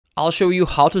I'll show you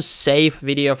how to save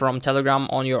video from Telegram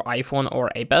on your iPhone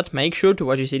or iPad. Make sure to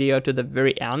watch this video to the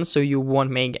very end so you won't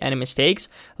make any mistakes.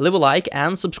 Leave a like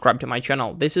and subscribe to my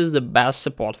channel. This is the best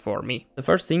support for me. The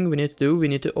first thing we need to do, we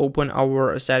need to open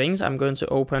our settings. I'm going to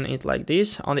open it like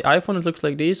this. On the iPhone it looks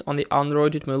like this. On the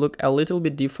Android it may look a little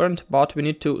bit different, but we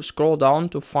need to scroll down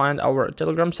to find our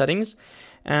Telegram settings.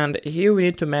 And here we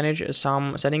need to manage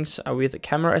some settings with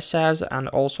camera access and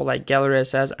also like gallery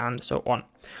access and so on.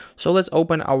 So let's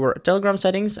open our Telegram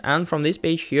settings, and from this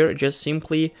page here, just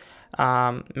simply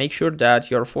make sure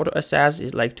that your photo access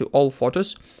is like to all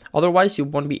photos. Otherwise you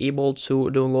won't be able to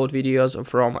download videos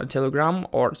from Telegram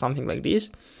or something like this.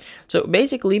 So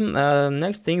basically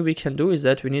next thing we can do is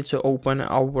that we need to open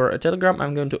our Telegram.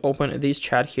 I'm going to open this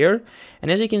chat here,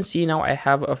 and as you can see now I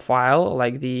have a file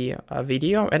like the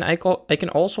video, and I can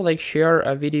also like share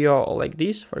a video like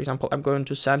this. For example, I'm going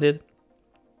to send it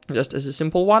just as a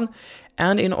simple one,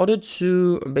 and in order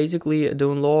to basically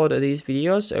download these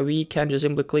videos, we can just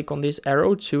simply click on this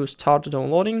arrow to start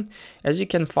downloading. As you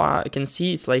can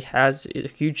see, it's like has a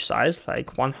huge size,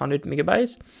 like 100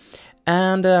 megabytes,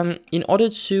 and in order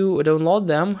to download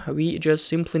them, we just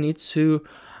simply need to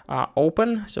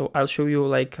open. So I'll show you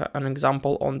like an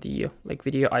example on the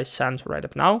video I sent right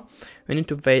up now. We need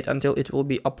to wait until it will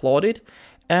be uploaded,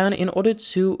 and in order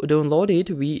to download it,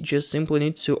 we just simply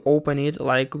need to open it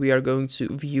like we are going to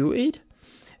view it.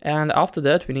 And after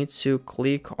that, we need to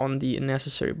click on the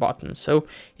necessary button. So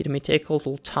it may take a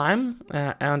little time,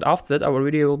 and after that, our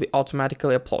video will be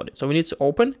automatically uploaded. So we need to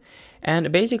open,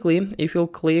 and basically, if you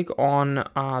click on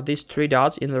these three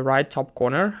dots in the right top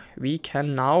corner, we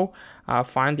can now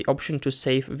find the option to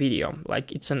save video.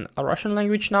 Like it's in a Russian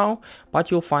language now, but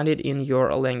you'll find it in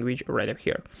your language right up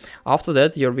here. After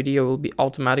that, your video will be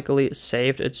automatically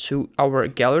saved to our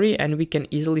gallery, and we can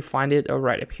easily find it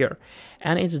right up here.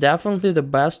 And it's definitely the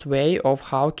best way of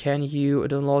how can you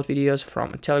download videos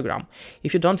from Telegram.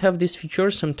 If you don't have this feature,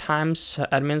 sometimes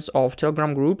admins of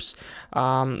Telegram groups,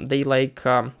 they like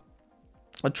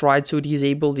try to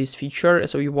disable this feature,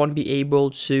 so you won't be able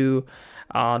to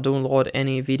download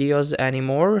any videos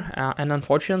anymore, and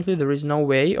unfortunately there is no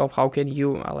way of how can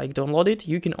you like download it.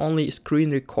 You can only screen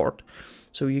record.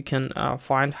 So you can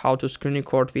find how to screen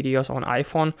record videos on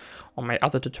iPhone on my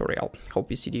other tutorial. Hope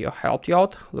this video helped you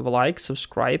out. Leave a like,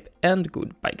 subscribe, and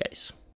goodbye guys.